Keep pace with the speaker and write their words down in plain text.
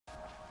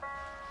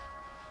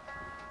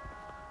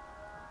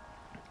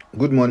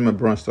Good morning, my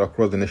brothers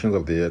across the nations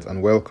of the earth,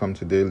 and welcome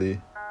to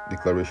Daily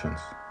Declarations.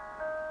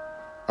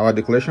 Our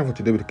declaration for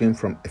today came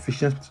from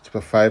Ephesians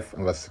chapter 5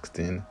 and verse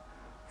 16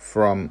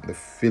 from the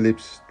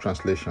Phillips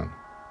translation,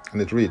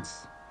 and it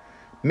reads,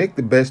 "Make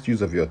the best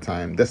use of your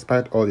time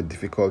despite all the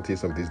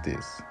difficulties of these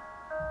days."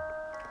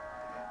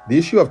 The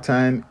issue of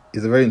time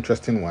is a very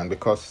interesting one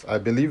because I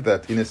believe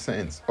that, in a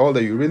sense, all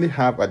that you really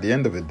have at the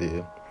end of the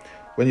day,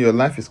 when your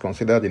life is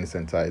considered in its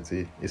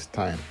entirety, is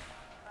time.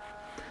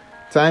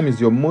 Time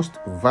is your most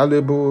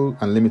valuable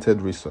and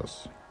limited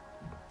resource.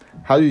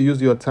 How you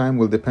use your time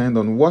will depend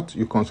on what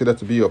you consider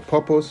to be your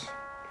purpose,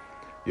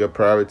 your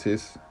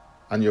priorities,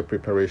 and your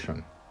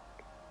preparation.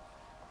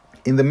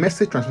 In the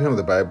Message translation of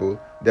the Bible,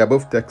 the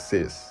above text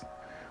says,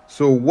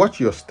 "So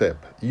watch your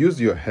step, use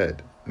your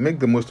head,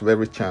 make the most of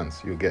every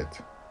chance you get."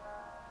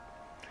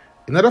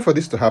 In order for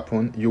this to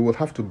happen, you will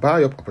have to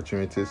buy up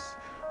opportunities,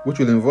 which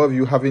will involve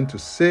you having to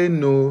say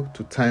no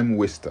to time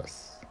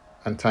wasters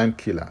and time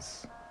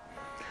killers.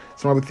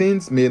 Some of the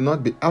things may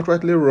not be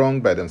outrightly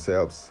wrong by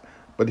themselves,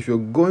 but if you're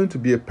going to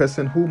be a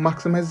person who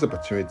maximizes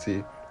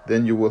opportunity,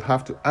 then you will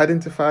have to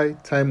identify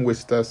time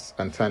wasters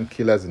and time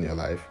killers in your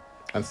life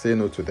and say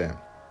no to them.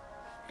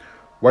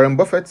 Warren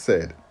Buffett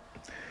said,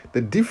 "The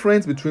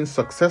difference between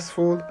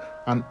successful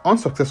and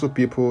unsuccessful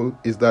people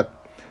is that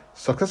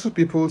successful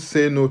people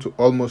say no to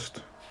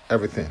almost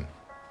everything."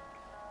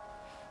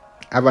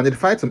 I've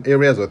identified some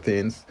areas or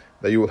things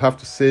that you will have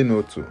to say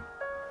no to.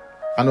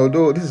 And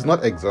although this is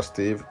not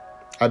exhaustive,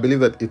 I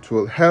believe that it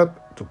will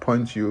help to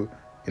point you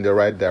in the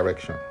right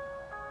direction.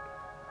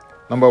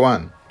 Number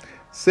 1,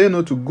 say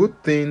no to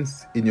good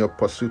things in your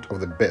pursuit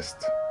of the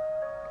best.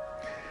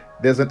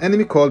 There's an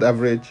enemy called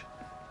average,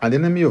 and the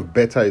enemy of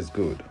better is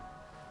good.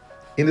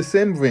 In the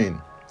same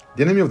vein,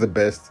 the enemy of the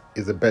best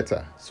is the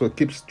better, so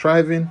keep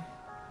striving,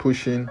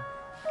 pushing,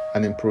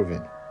 and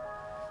improving.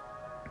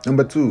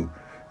 Number 2,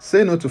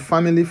 say no to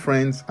family,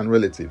 friends, and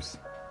relatives.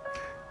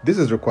 This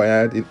is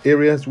required in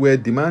areas where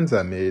demands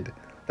are made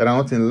that are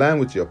not in line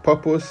with your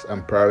purpose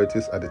and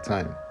priorities at the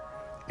time,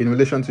 in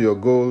relation to your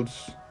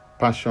goals,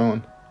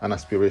 passion, and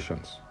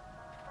aspirations.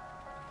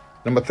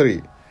 Number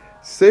 3,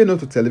 say no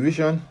to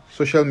television,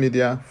 social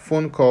media,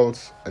 phone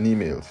calls, and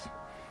emails.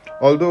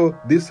 Although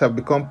these have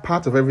become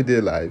part of everyday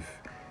life,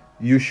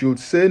 you should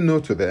say no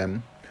to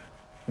them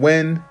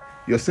when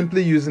you're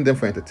simply using them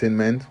for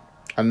entertainment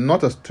and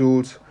not as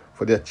tools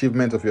for the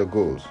achievement of your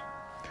goals.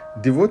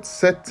 Devote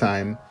set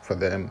time for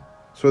them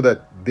so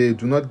that they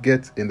do not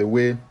get in the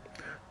way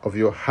of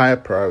your higher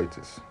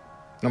priorities.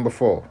 Number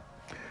 4,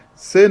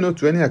 say no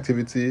to any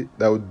activity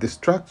that would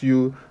distract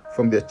you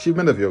from the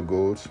achievement of your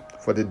goals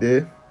for the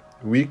day,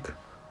 week,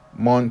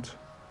 month,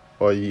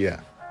 or year.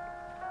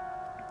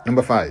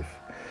 Number 5,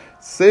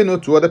 say no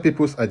to other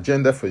people's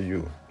agenda for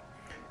you.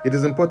 It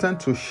is important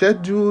to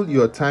schedule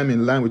your time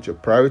in line with your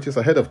priorities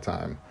ahead of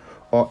time,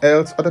 or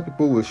else other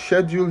people will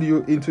schedule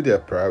you into their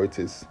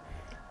priorities,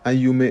 and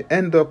you may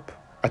end up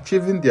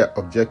achieving their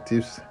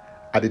objectives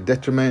at the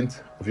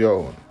detriment of your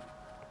own.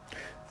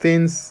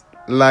 Things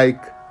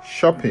like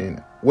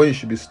shopping when you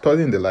should be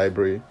studying in the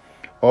library,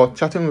 or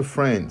chatting with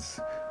friends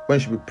when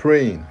you should be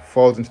praying,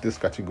 falls into this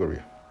category.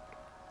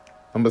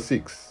 Number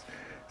 6,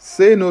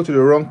 say no to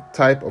the wrong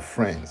type of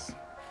friends.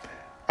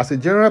 As a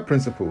general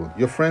principle,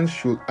 your friends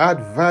should add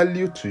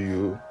value to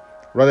you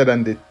rather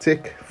than they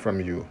take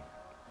from you.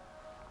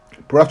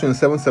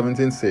 Proverbs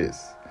 27:17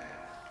 says,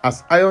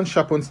 "As iron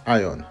sharpens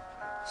iron,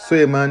 so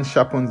a man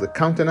sharpens the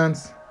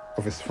countenance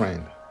of his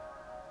friend."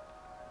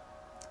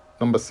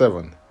 Number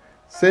 7,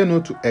 say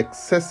no to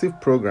excessive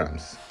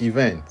programs,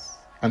 events,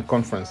 and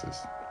conferences.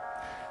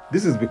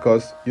 This is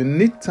because you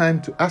need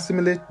time to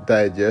assimilate,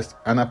 digest,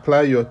 and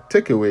apply your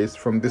takeaways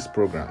from these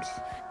programs,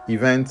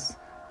 events,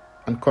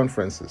 and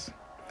conferences.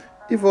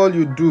 If all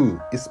you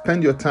do is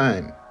spend your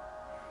time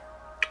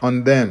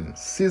on them,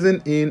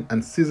 season in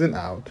and season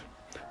out,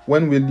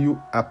 when will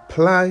you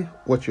apply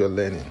what you're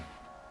learning?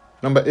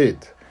 Number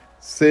 8,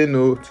 say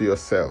no to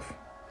yourself.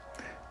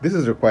 This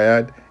is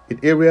required in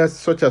areas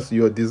such as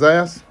your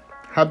desires,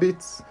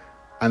 habits,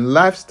 and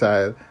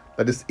lifestyle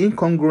that is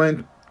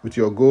incongruent with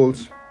your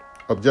goals,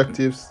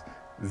 objectives,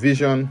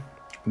 vision,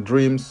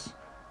 dreams,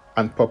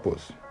 and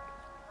purpose.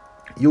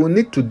 You will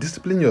need to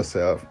discipline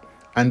yourself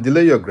and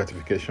delay your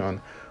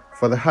gratification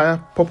for the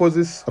higher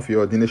purposes of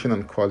your ordination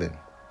and calling,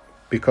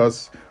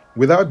 because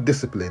without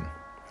discipline,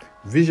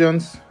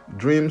 visions,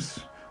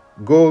 dreams,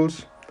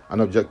 goals,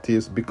 and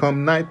objectives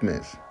become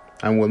nightmares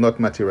and will not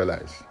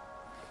materialize.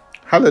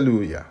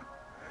 Hallelujah.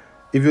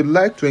 If you'd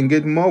like to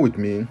engage more with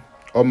me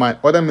or my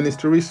other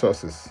ministry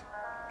resources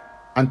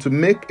and to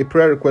make a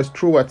prayer request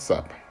through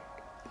WhatsApp,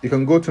 you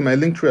can go to my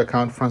Linktree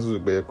account, Francis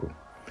Ugbeku,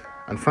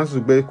 and Francis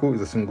Ugbeku is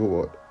a single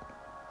word,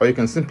 or you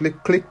can simply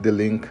click the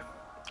link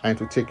and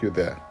it will take you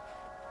there.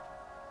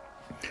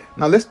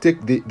 Now let's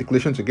take the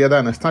declaration together,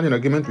 and I stand in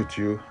agreement with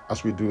you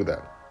as we do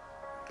that.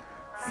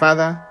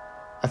 Father,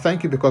 I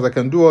thank you because I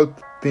can do all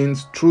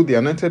things through the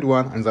Anointed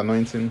One and His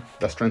anointing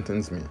that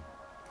strengthens me.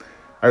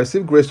 I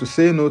receive grace to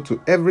say no to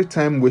every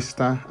time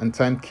waster and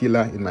time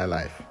killer in my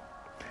life.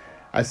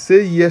 I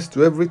say yes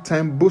to every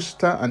time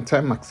booster and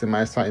time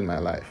maximizer in my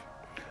life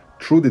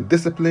through the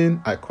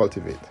discipline I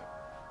cultivate.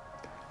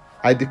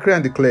 I decree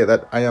and declare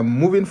that I am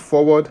moving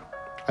forward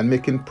and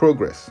making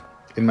progress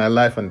in my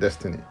life and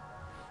destiny.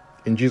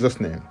 In Jesus'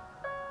 name,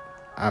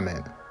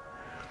 Amen.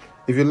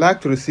 If you'd like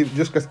to receive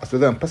Jesus Christ as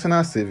Lord and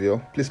personal Savior,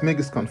 please make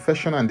this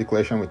confession and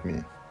declaration with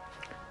me.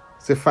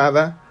 Say,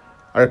 Father,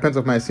 I repent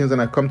of my sins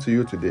and I come to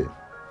you today.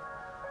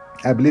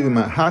 I believe in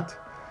my heart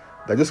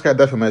that Jesus Christ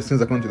died for my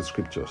sins according to the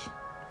scriptures.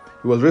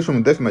 He was raised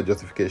from death for my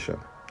justification.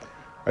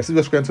 I receive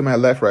Jesus Christ into my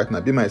life right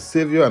now. Be my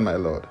Savior and my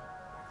Lord.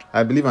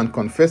 I believe and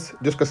confess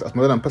Jesus Christ as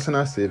my Lord and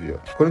personal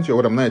Savior. According to your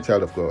word, I'm now a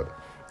child of God.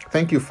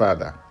 Thank you,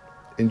 Father.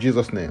 In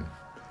Jesus' name,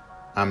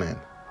 Amen.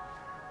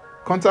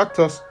 Contact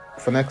us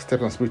for next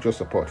steps and spiritual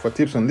support. For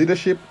tips on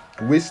leadership,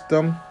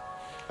 wisdom,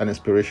 and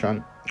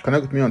inspiration,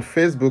 connect with me on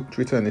Facebook,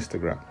 Twitter, and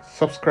Instagram.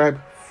 Subscribe,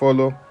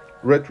 follow,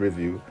 rate,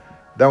 review,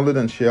 download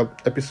and share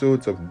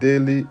episodes of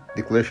Daily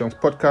Declarations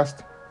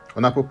podcast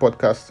on Apple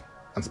Podcasts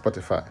and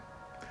Spotify.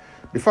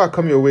 Before I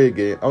come your way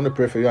again, I want to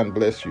pray for you and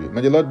bless you.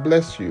 May the Lord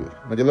bless you.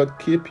 May the Lord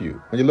keep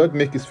you. May the Lord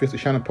make his face to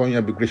shine upon you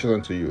and be gracious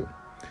unto you.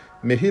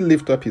 May he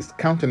lift up his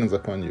countenance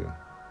upon you,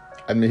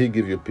 and may he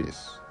give you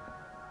peace.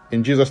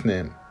 In Jesus'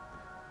 name,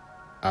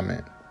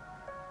 Amen.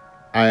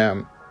 I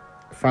am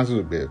Francis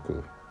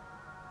Ubeku.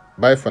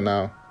 Bye for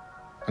now,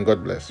 and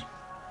God bless.